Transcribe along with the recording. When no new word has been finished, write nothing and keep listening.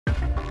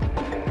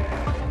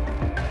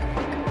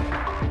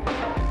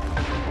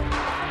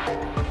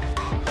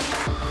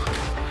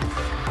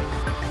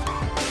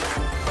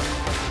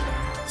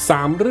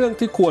3 เรื่อง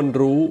ที่ควร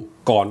รู้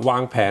ก่อนวา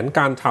งแผน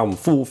การท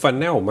ำ Full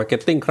Funnel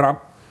Marketing ครับ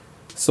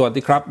สวัส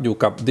ดีครับอยู่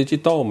กับ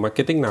Digital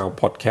Marketing Now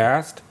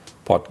Podcast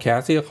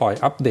ที่จะคอย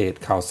อัปเดต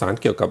ข่าวสาร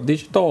เกี่ยวกับ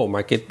Digital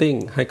Marketing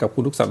ให้กับคุ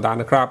ณทุกสัปดาห์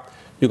นะครับ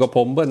อยู่กับผ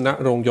มเบิ้ล ณ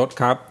รงค์ยศ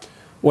ครับ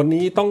วัน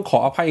นี้ต้องขอ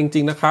อภัยจ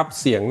ริงๆนะครับ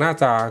เสียงน่า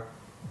จะ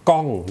ก้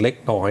องเล็ก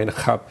น้อยนะ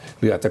ครับ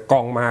หรืออาจจะก้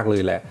องมากเล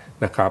ยแหละ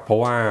นะครับเพรา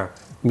ะว่า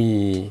มี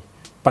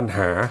ปัญห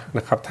าน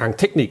ะครับทาง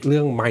เทคนิคเรื่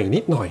องใหม่นิ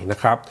ดหน่อยนะ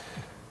ครับ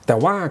แต่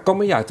ว่าก็ไ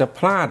ม่อยากจะ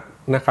พลาด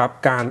นะครับ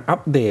การอั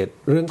ปเดต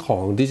เรื่องขอ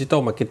ง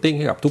Digital Marketing ใ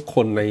ห้กับทุกค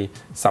นใน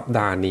สัปด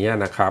าห์นี้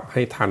นะครับใ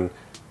ห้ทัน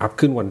อัพ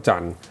ขึ้นวันจั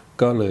นทร์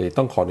ก็เลย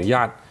ต้องขออนุญ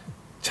าต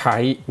ใช้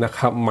นะค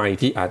รับไมค์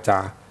ที่อาจจะ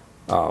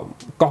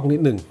กล้องนิ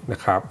ดนึงนะ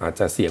ครับอาจ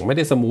จะเสียงไม่ไ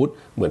ด้สมูท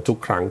เหมือนทุก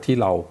ครั้งที่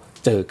เรา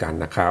เจอกัน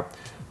นะครับ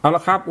เอาล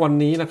ะครับวัน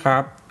นี้นะครั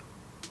บ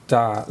จ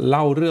ะเ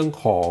ล่าเรื่อง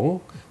ของ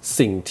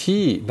สิ่ง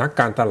ที่นัก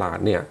การตลาด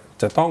เนี่ย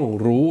จะต้อง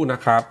รู้นะ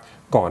ครับ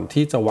ก่อน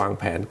ที่จะวาง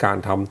แผนการ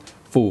ท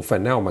ำ Full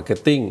Funnel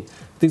Marketing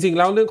จริงๆ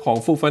แล้วเรื่องของ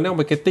Full Funnel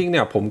Marketing เ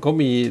นี่ยผมก็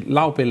มีเ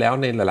ล่าไปแล้ว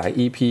ในหลายๆ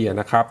EP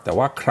นะครับแต่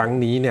ว่าครั้ง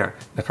นี้เนี่ย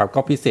นะครับก็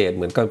พิเศษเ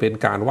หมือนกันเป็น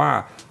การว่า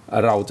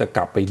เราจะก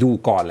ลับไปดู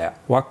ก่อนแหละ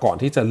ว่าก่อน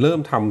ที่จะเริ่ม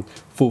ท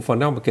ำ Full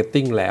Funnel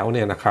Marketing แล้วเ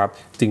นี่ยนะครับ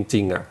จ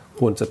ริงๆ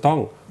ควรจะต้อง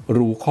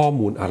รู้ข้อ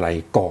มูลอะไร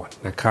ก่อน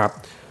นะครับ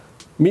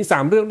มี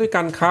3เรื่องด้วย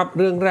กันครับ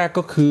เรื่องแรก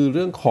ก็คือเ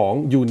รื่องของ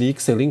Unique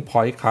Selling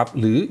Point ครับ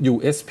หรือ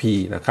USP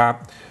นะครับ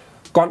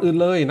ก่อนอื่น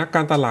เลยนักก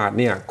ารตลาด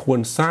เนี่ยควร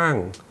สร้าง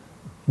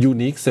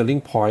Unique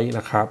Selling Point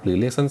นะครับหรือ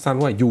เรียกสั้น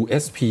ๆว่า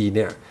USP เ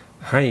นี่ย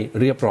ให้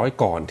เรียบร้อย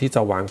ก่อนที่จ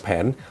ะวางแผ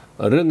น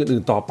เรื่อง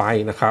อื่นๆต่อไป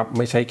นะครับไ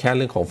ม่ใช่แค่เ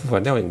รื่องของ Full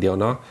Funnel อย่างเดียว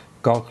เนาะ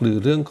ก็คือ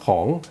เรื่องขอ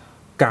ง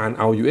การ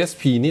เอา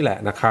USP นี่แหละ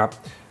นะครับ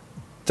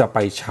จะไป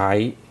ใช้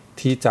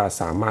ที่จะ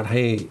สามารถใ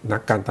ห้นั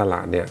กการตล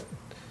าดเนี่ย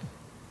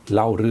เ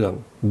ล่าเรื่อง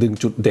ดึง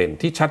จุดเด่น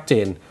ที่ชัดเจ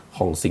นข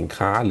องสิน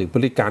ค้าหรือบ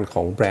ริการข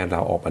องแบรนด์เร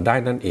าออกมาได้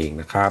นั่นเอง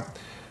นะครับ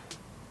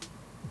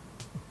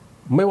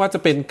ไม่ว่าจะ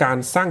เป็นการ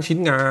สร้างชิ้น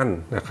งาน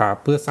นะครับ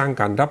เพื่อสร้าง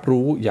การรับ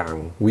รู้อย่าง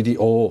วิดี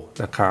โอ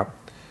นะครับ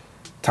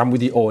ทำวิ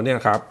ดีโอเนี่ย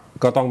ครับ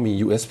ก็ต้องมี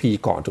USP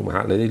ก่อนถูกไหมฮ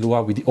ะเลยได้รู้ว่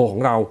าวิดีโอขอ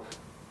งเรา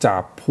จะ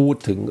พูด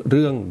ถึงเ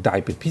รื่องใด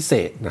เป็นพิเศ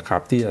ษนะครั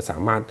บที่จะสา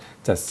มารถ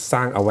จะส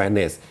ร้าง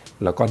awareness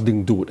แล้วก็ดึง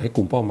ดูดให้ก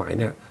ลุ่มเป้าหมาย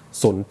เนี่ย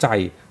สนใจ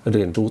เ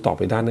รียนรู้ต่อไ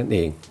ปด้านนั่นเอ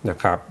งนะ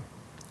ครับ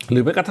หรื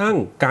อแม้กระทั่ง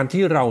การ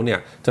ที่เราเนี่ย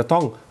จะต้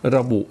องร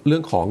ะบุเรื่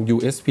องของ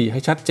USP ให้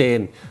ชัดเจน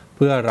เ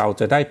พื่อเรา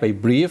จะได้ไป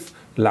brief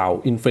เหล่า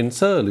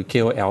influencer หรือ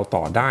KOL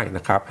ต่อได้น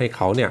ะครับให้เ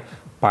ขาเนี่ย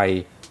ไป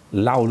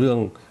เล่าเรื่อง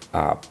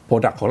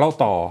product ของเรา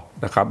ต่อ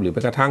นะครับหรือแ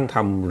ม้กระทั่งท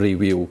ำรี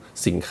วิว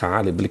สินค้า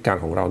หรือบริการ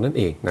ของเรานั่น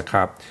เองนะค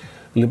รับ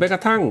หรือแม้กร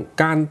ะทั่ง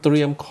การเต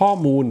รียมข้อ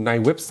มูลใน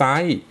เว็บไซ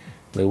ต์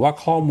หรือว่า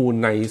ข้อมูล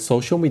ในโซ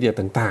เชียลมีเดีย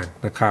ต่าง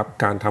ๆนะครับ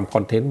การทำค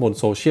อนเทนต์บน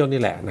โซเชียล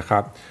นี่แหละนะครั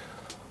บ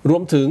รว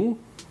มถึง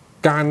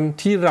การ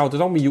ที่เราจะ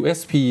ต้องมี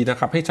USP นะ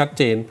ครับให้ชัดเ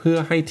จนเพื่อ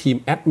ให้ทีม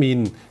แอดมิน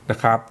นะ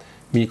ครับ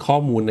มีข้อ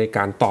มูลในก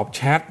ารตอบแ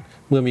ชท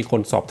เมื่อมีค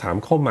นสอบถาม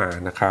เข้ามา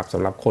นะครับส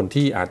ำหรับคน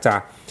ที่อาจจะ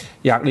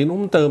อยากเรียนรู้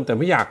เพิ่มเติมแต่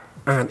ไม่อยาก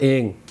อ่านเอ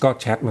งก็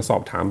แชทมาสอ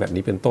บถามแบบ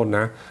นี้เป็นต้นน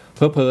ะเ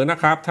ผลอๆนะ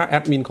ครับถ้าแอ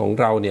ดมินของ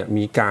เราเนี่ย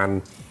มีการ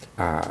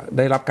ไ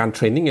ด้รับการเท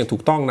รนนิ่งอย่างถู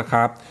กต้องนะค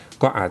รับ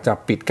ก็อาจจะ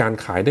ปิดการ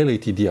ขายได้เลย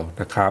ทีเดียว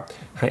นะครับ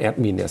ให้แอด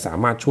มินเนี่ยสา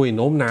มารถช่วยโ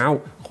น้มน้าว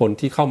คน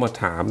ที่เข้ามา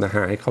ถามนะฮ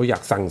ะให้เขาอยา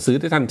กสั่งซื้อ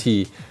ได้ทันที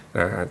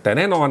แต่แ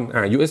น่นอน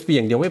USP อ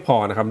ย่างเดียวไม่พอ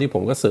นะครับที่ผ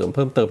มก็เสริมเ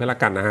พิ่มเติมให้ละ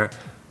กันนะฮะ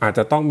อาจจ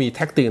ะต้องมีแ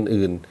ท็กติก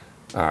อื่น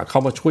ๆเข้า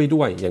มาช่วย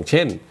ด้วยอย่างเ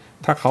ช่น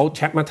ถ้าเขาแช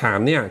ทมาถาม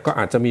เนี่ยก็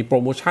อาจจะมีโปร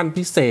โมชั่น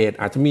พิเศษ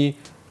อาจจะมี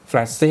แฟล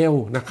ชเซล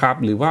นะครับ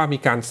หรือว่ามี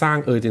การสร้าง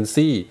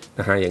urgency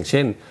นะฮะอย่างเ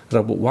ช่นร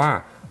ะบุว่า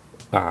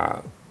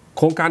โ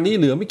ครงการนี้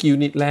เหลือไม่กี่ยู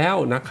นิตแล้ว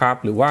นะครับ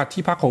หรือว่า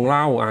ที่พักของเร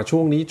าช่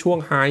วงนี้ช่วง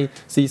ไฮ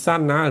ซีซั่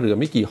นนะเหลือ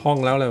ไม่กี่ห้อง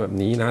แล้วอะไรแบบ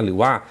นี้นะหรือ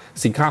ว่า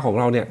สินค้าของ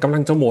เราเนี่ยกำลั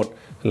งจะหมด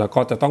แล้วก็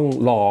จะต้อง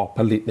รอผ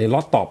ลิตในล็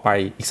อตต่อไป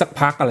อีกสัก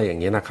พักอะไรอย่าง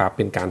เงี้ยนะครับเ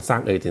ป็นการสร้า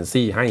ง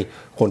urgency ให้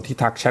คนที่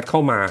ทักแชทเข้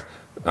ามา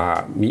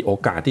มีโอ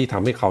กาสที่ท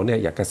ำให้เขาเนี่ย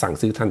อยากจะสั่ง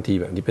ซื้อทันที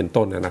แบบนี้เป็น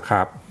ต้นนะค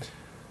รับ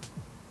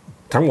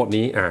ทั้งหมด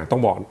นี้ต้อ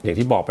งบอกอย่าง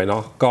ที่บอกไปเนา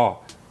ะก็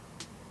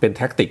เป็น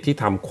แท็กติกที่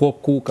ทำควบ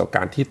คู่กับก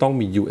ารที่ต้อง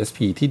มี USP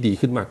ที่ดี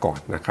ขึ้นมาก่อน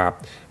นะครับ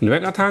หรือแม้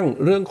กระทั่ง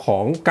เรื่องขอ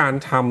งการ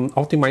ทำ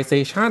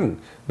optimization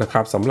นะค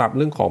รับสำหรับเ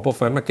รื่องของ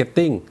performance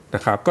marketing น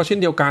ะครับก็เช่น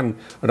เดียวกัน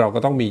เราก็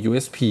ต้องมี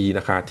USP น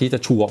ะครับที่จะ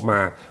ชูออกมา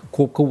ค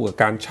วบคู่กับ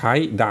การใช้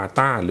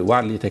data หรือว่า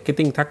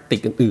retargeting tactic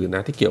อื่นๆน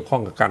ะที่เกี่ยวข้อ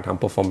งกับการท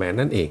ำ performance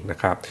นั่นเองนะ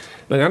ครับ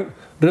ดังนั้น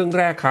เรื่อง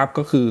แรกครับ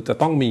ก็คือจะ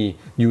ต้องมี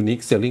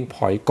unique selling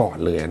point ก่อน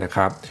เลยนะค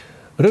รับ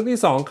เรื่องที่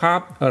2ครั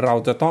บเรา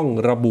จะต้อง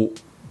ระบุ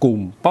กลุ่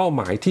มเป้าห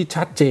มายที่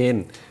ชัดเจน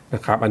น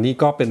ะครับอันนี้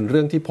ก็เป็นเ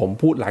รื่องที่ผม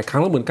พูดหลายครั้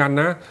งแล้วเหมือนกัน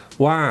นะ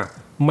ว่า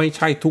ไม่ใ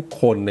ช่ทุก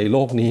คนในโล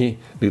กนี้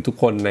หรือทุก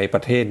คนในปร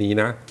ะเทศนี้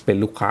นะเป็น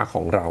ลูกค้าข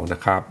องเรานะ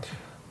ครับ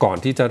ก่อน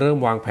ที่จะเริ่ม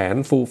วางแผน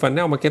Full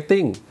Funnel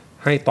Marketing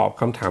ให้ตอบ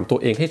คำถามตัว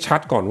เองให้ชัด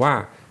ก่อนว่า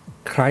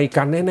ใคร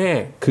กันแน่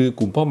ๆคือ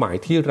กลุ่มเป้าหมาย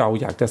ที่เรา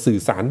อยากจะสื่อ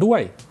สารด้ว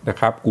ยนะ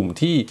ครับกลุ่ม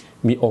ที่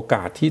มีโอก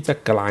าสที่จะ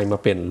กลายมา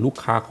เป็นลูก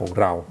ค้าของ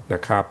เราน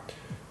ะครับ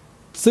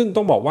ซึ่ง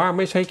ต้องบอกว่าไ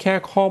ม่ใช่แค่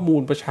ข้อมู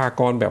ลประชา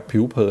กรแบบผิ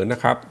วเผินน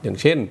ะครับอย่าง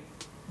เช่น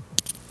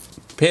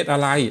เพศอะ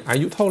ไรอา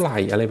ยุเท่าไหร่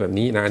อะไรแบบ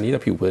นี้นะอันนี้จ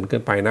ะผิวเผินเกิ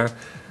นไปนะ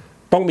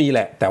ต้องมีแห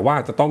ละแต่ว่า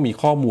จะต้องมี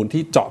ข้อมูล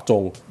ที่เจาะจ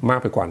งมาก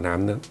ไปกว่านั้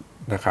น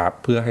นะครับ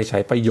เพื่อให้ใช้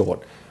ประโยช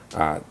น์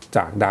จ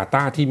าก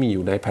Data ที่มีอ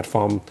ยู่ในแพลตฟ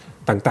อร์ม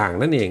ต่าง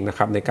ๆนั่นเองนะค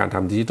รับในการท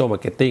ำ Digital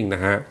Marketing น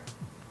ะฮะ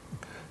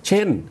เ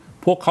ช่น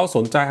พวกเขาส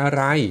นใจอะไ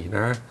รน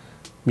ะ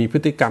มีพฤ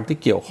ติกรรมที่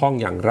เกี่ยวข้อง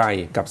อย่างไร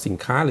กับสิน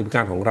ค้าหรือบริก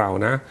ารของเรา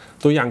นะ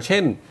ตัวอย่างเช่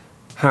น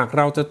หากเ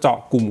ราจะเจาะ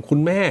กลุ่มคุณ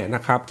แม่น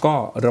ะครับก็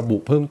ระบุ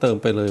เพิ่มเติม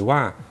ไปเลยว่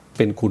าเ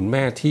ป็นคุณแ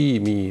ม่ที่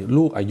มี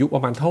ลูกอายุปร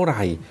ะมาณเท่าไห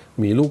ร่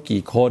มีลูก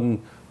กี่คน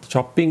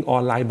ช้อปปิ้งออ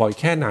นไลน์บ่อย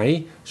แค่ไหน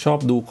ชอบ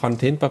ดูคอน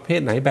เทนต์ประเภท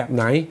ไหนแบบไ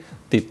หน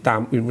ติดตาม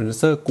อินฟลูเอน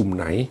เซอร์กลุ่ม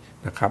ไหน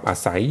นะครับอา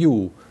ศัยอยู่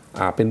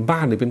เป็นบ้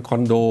านหรือเป็นคอ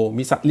นโด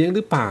มีสัตว์เลี้ยงห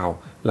รือเปล่า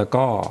แล้ว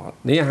ก็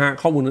นี่ฮะ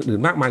ข้อมูลอื่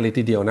นๆมากมายเลย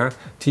ทีเดียวนะ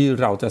ที่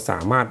เราจะสา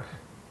มารถ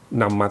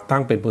นำมาตั้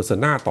งเป็นเพอร์ซ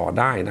นาต่อ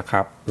ได้นะค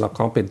รับแล้ว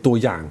ก็เป็นตัว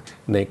อย่าง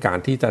ในการ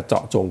ที่จะเจา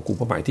ะจงกลุ่มเ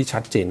ป้าหมายที่ชั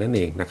ดเจนนั่นเ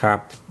องนะครับ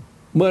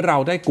เมื่อเรา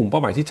ได้กลุ่มเป้า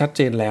หมายที่ชัดเ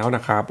จนแล้วน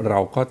ะครับเรา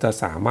ก็จะ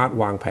สามารถ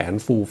วางแผน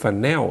Full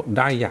Funnel ไ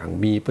ด้อย่าง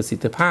มีประสิท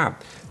ธิภาพ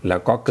แล้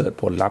วก็เกิด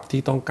ผลลัพธ์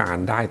ที่ต้องการ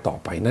ได้ต่อ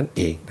ไปนั่นเ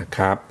องนะค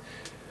รับ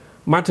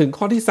มาถึง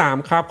ข้อที่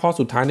3ครับข้อ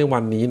สุดท้ายในวั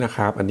นนี้นะค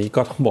รับอันนี้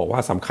ก็ต้องบอกว่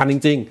าสำคัญจ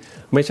ริง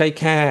ๆไม่ใช่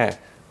แค่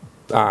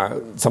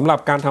สำหรับ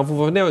การทำ Full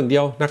Funnel อย่างเดี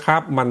ยวนะครั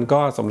บมัน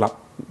ก็สำหรับ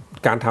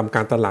การทำก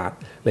ารตลาด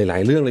หลา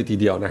ยๆเรื่องเลยที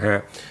เดียวนะฮะ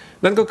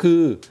นั่นก็คื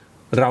อ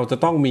เราจะ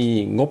ต้องมี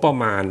งบประ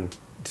มาณ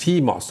ที่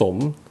เหมาะสม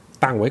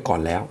ตั้งไว้ก่อน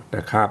แล้วน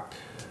ะครับ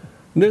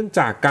เนื่องจ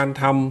ากการ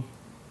ท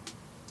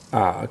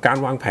ำการ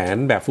วางแผน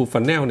แบบ Full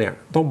Funnel เนี่ย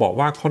ต้องบอก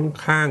ว่าค่อน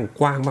ข้าง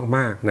กว้างม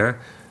ากๆนะ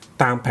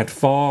ตามแพลต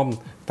ฟอร์ม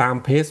ตาม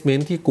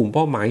placement ที่กลุ่มเ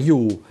ป้าหมายอ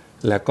ยู่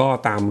แล้วก็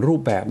ตามรู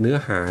ปแบบเนื้อ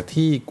หา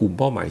ที่กลุ่ม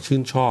เป้าหมายชื่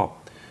นชอบ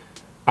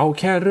เอา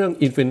แค่เรื่อง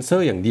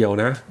Influencer อย่างเดียว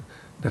น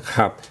ะค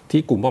รับ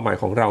ที่กลุ่มเป้าหมาย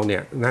ของเราเนี่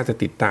ยน่าจะ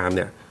ติดตามเ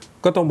นี่ย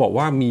ก็ต้องบอก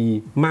ว่ามี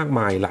มากม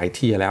ายหลายเ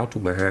ทียร์แล้วถู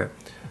กไหมฮะ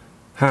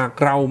หาก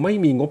เราไม่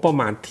มีงบประ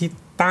มาณที่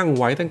ตั้ง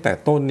ไว้ตั้งแต่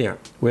ต้นเนี่ย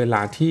เวล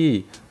าที่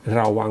เร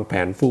าวางแผ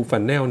น Full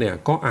Funnel เนี่ย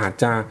ก็อาจ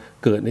จะ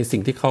เกิดในสิ่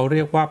งที่เขาเ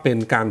รียกว่าเป็น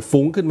การ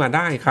ฟุ้งขึ้นมาไ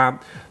ด้ครับ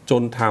จ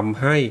นทำ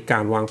ให้กา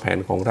รวางแผน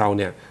ของเรา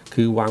เนี่ย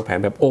คือวางแผน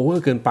แบบโอเวอ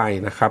ร์เกินไป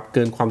นะครับเ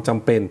กินความจ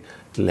ำเป็น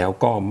แล้ว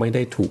ก็ไม่ไ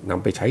ด้ถูกน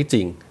ำไปใช้จ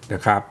ริงน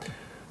ะครับ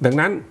ดัง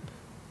นั้น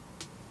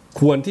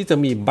ควรที่จะ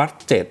มีบัด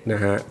เจ็ตน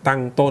ะฮะตั้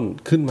งต้น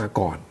ขึ้นมา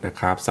ก่อนนะ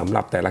ครับสำห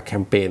รับแต่ละแค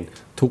มเปญ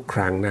ทุกค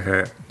รั้งนะฮะ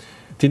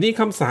ทีนี้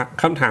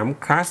คำถาม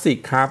คลาสสิก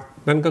ครับ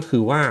นั่นก็คื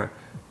อว่า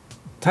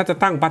ถ้าจะ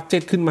ตั้งบัดเจ็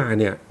ตขึ้นมา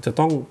เนี่ยจะ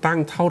ต้องตั้ง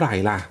เท่าไหร่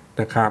ล่ะ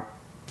นะครับ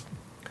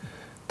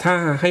ถ้า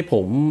ให้ผ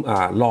ม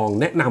ลอง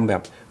แนะนำแบ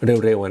บ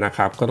เร็วๆนะค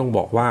รับก็ต้องบ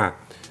อกว่า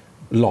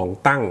ลอง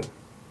ตั้ง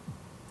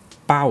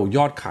เป้าย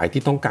อดขาย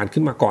ที่ต้องการ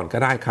ขึ้นมาก่อนก็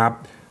ได้ครับ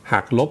หา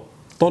กลบ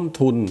ต้น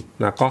ทุน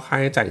นะก็ค่า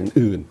ใช้จ่าย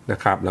อื่นๆนะ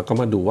ครับแล้วก็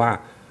มาดูว่า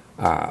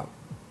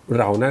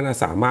เราน่าจะ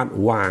สามารถ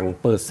วาง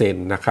เปอร์เซ็น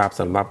ต์นะครับ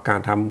สำหรับการ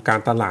ทำการ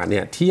ตลาดเ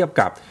นี่ยเทียบ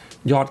กับ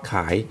ยอดข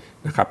าย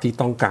นะครับที่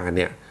ต้องการ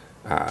เนี่ย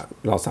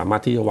เราสามาร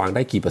ถที่จะวางไ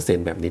ด้กี่เปอร์เซ็น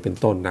ต์แบบนี้เป็น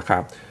ต้นนะครั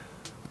บ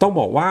ต้อง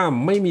บอกว่า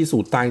ไม่มีสู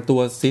ตรตายตัว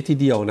ซิที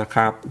เดียวนะค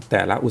รับแ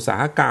ต่ละอุตสา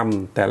หกรรม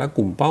แต่ละก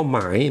ลุ่มเป้าหม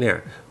ายเนี่ย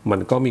มัน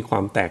ก็มีควา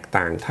มแตก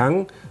ต่างทั้ง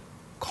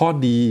ข้อ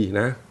ดี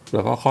นะแ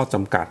ล้วก็ข้อจ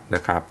ำกัดน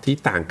ะครับที่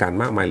ต่างกัน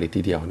มากมายเลย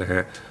ทีเดียวนะฮ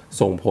ะ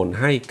ส่งผล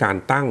ให้การ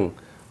ตั้ง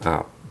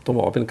ต้องบ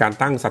อกว่าเป็นการ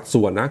ตั้งสัด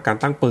ส่วนนะการ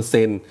ตั้งเปอร์เ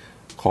ซ็นต์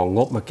ของง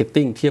บมาร์เก็ต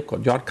ติ้งเทียบกับ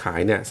ยอดขาย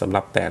เนี่ยสำห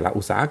รับแต่ละ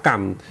อุตสาหกรร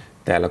ม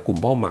แต่ละกลุ่ม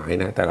เป้าหมาย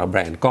นะแต่ละแบร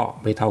นด์ก็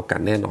ไม่เท่ากั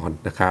นแน่นอน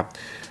นะครับ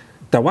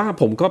แต่ว่า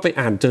ผมก็ไป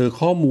อ่านเจอ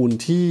ข้อมูล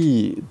ที่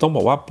ต้องบ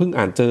อกว่าเพิ่ง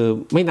อ่านเจอ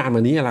ไม่นานม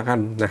านี้ละกัน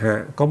นะฮะ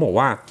ก็บอก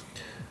ว่า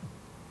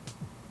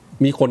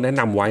มีคนแนะ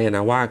นำไว้น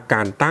ะว่าก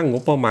ารตั้งง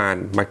บประมาณ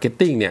มาร์เก็ต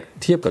ติ้งเนี่ย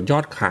เทียบกับยอ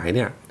ดขายเ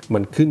นี่ยมั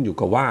นขึ้นอยู่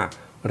กับว่า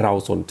เรา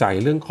สนใจ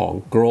เรื่องของ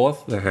growth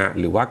นะฮะ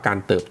หรือว่าการ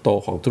เติบโต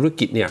ของธุร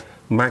กิจเนี่ย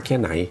มากแค่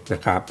ไหนน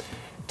ะครับ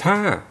ถ้า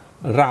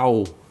เรา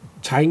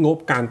ใช้งบ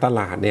การต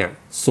ลาดเนี่ย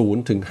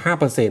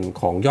 0-5%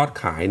 ของยอด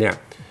ขายเนี่ย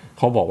เ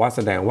ขาบอกว่าแส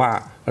ดงว่า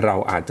เรา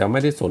อาจจะไม่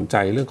ได้สนใจ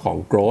เรื่องของ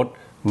growth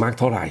มาก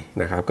เท่าไหร่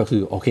นะครับก็คื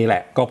อโอเคแหล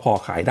ะก็พอ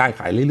ขายได้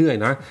ขายเรื่อย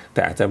ๆนะแ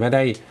ต่อาจจะไม่ไ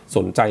ด้ส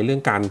นใจเรื่อ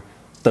งการ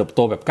เติบโต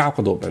แบบก้าวก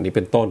ระโดดแบบนี้เ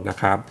ป็นต้นนะ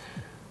ครับ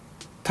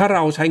ถ้าเร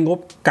าใช้งบ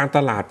การต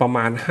ลาดประม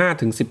าณ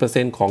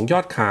 5-10% ของยอ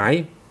ดขาย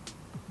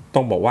ต้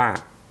องบอกว่า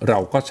เรา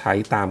ก็ใช้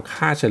ตาม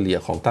ค่าเฉลี่ย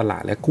ของตลา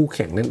ดและคู่แ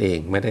ข่งนั่นเอง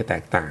ไม่ได้แต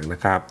กต่างนะ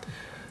ครับ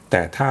แ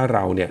ต่ถ้าเร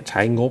าเนี่ยใ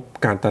ช้งบ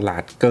การตลา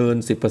ดเกิน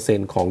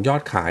 10% ของยอ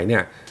ดขายเนี่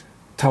ย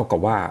เท่ากับ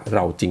ว่าเร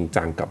าจริง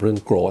จังกับเรื่อง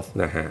growth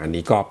นะฮะอัน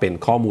นี้ก็เป็น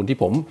ข้อมูลที่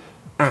ผม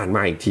อ่านม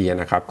าอีกทีน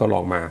ะครับก็ล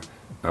อง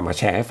มา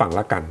แชร์ให้ฟัง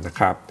ละกันนะ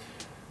ครับ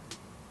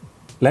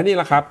และนี่แห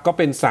ละครับก็เ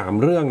ป็น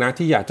3เรื่องนะ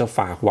ที่อยากจะฝ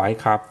ากไว้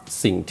ครับ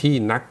สิ่งที่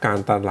นักการ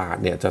ตลาด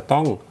เนี่ยจะต้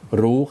อง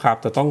รู้ครับ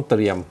จะต้องเต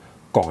รียม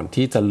ก่อน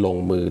ที่จะลง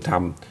มือท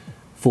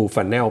ำ Full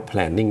Funnel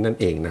Planning นั่น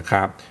เองนะค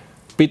รับ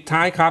ปิดท้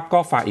ายครับก็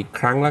ฝากอีก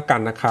ครั้งละกั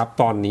นนะครับ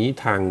ตอนนี้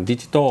ทาง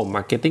Digital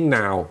Marketing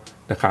Now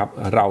นะครับ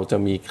เราจะ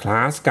มีคล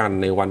าสกัน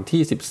ในวัน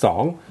ที่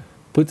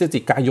12พฤศ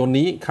จิกายน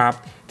นี้ครับ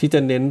ที่จะ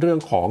เน้นเรื่อง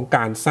ของก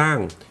ารสร้าง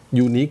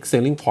Unique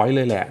Selling Point เ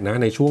ลยแหละนะ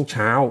ในช่วงเ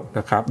ช้าน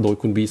ะครับโดย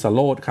คุณบีสโ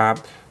รจน์ครับ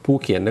ผู้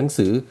เขียนหนัง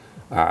สือ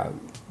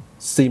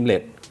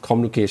Seamless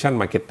Communication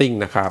Marketing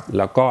นะครับแ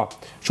ล้วก็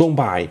ช่วง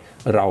บ่าย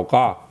เรา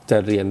ก็จะ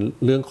เรียน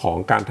เรื่องของ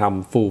การท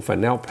ำ Full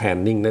Funnel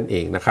Planning นั่นเอ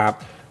งนะครับ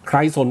ใคร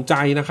สนใจ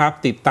นะครับ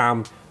ติดตาม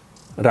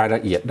รายล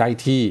ะเอียดได้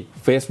ที่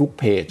Facebook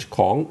Page ข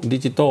อง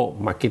Digital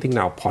Marketing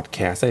Now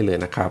Podcast ได้เลย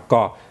นะครับ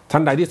ก็ท่า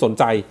นใดที่สน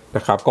ใจน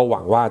ะครับก็หวั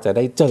งว่าจะไ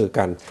ด้เจอ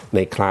กันใน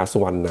คลาส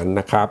วันนั้น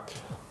นะครับ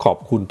ขอบ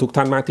คุณทุก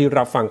ท่านมากที่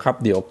รับฟังครับ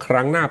เดี๋ยวค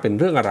รั้งหน้าเป็น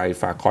เรื่องอะไร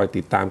ฝากคอย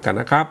ติดตามกัน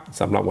นะครับ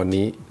สำหรับวัน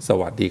นี้ส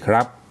วัสดีค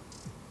รับ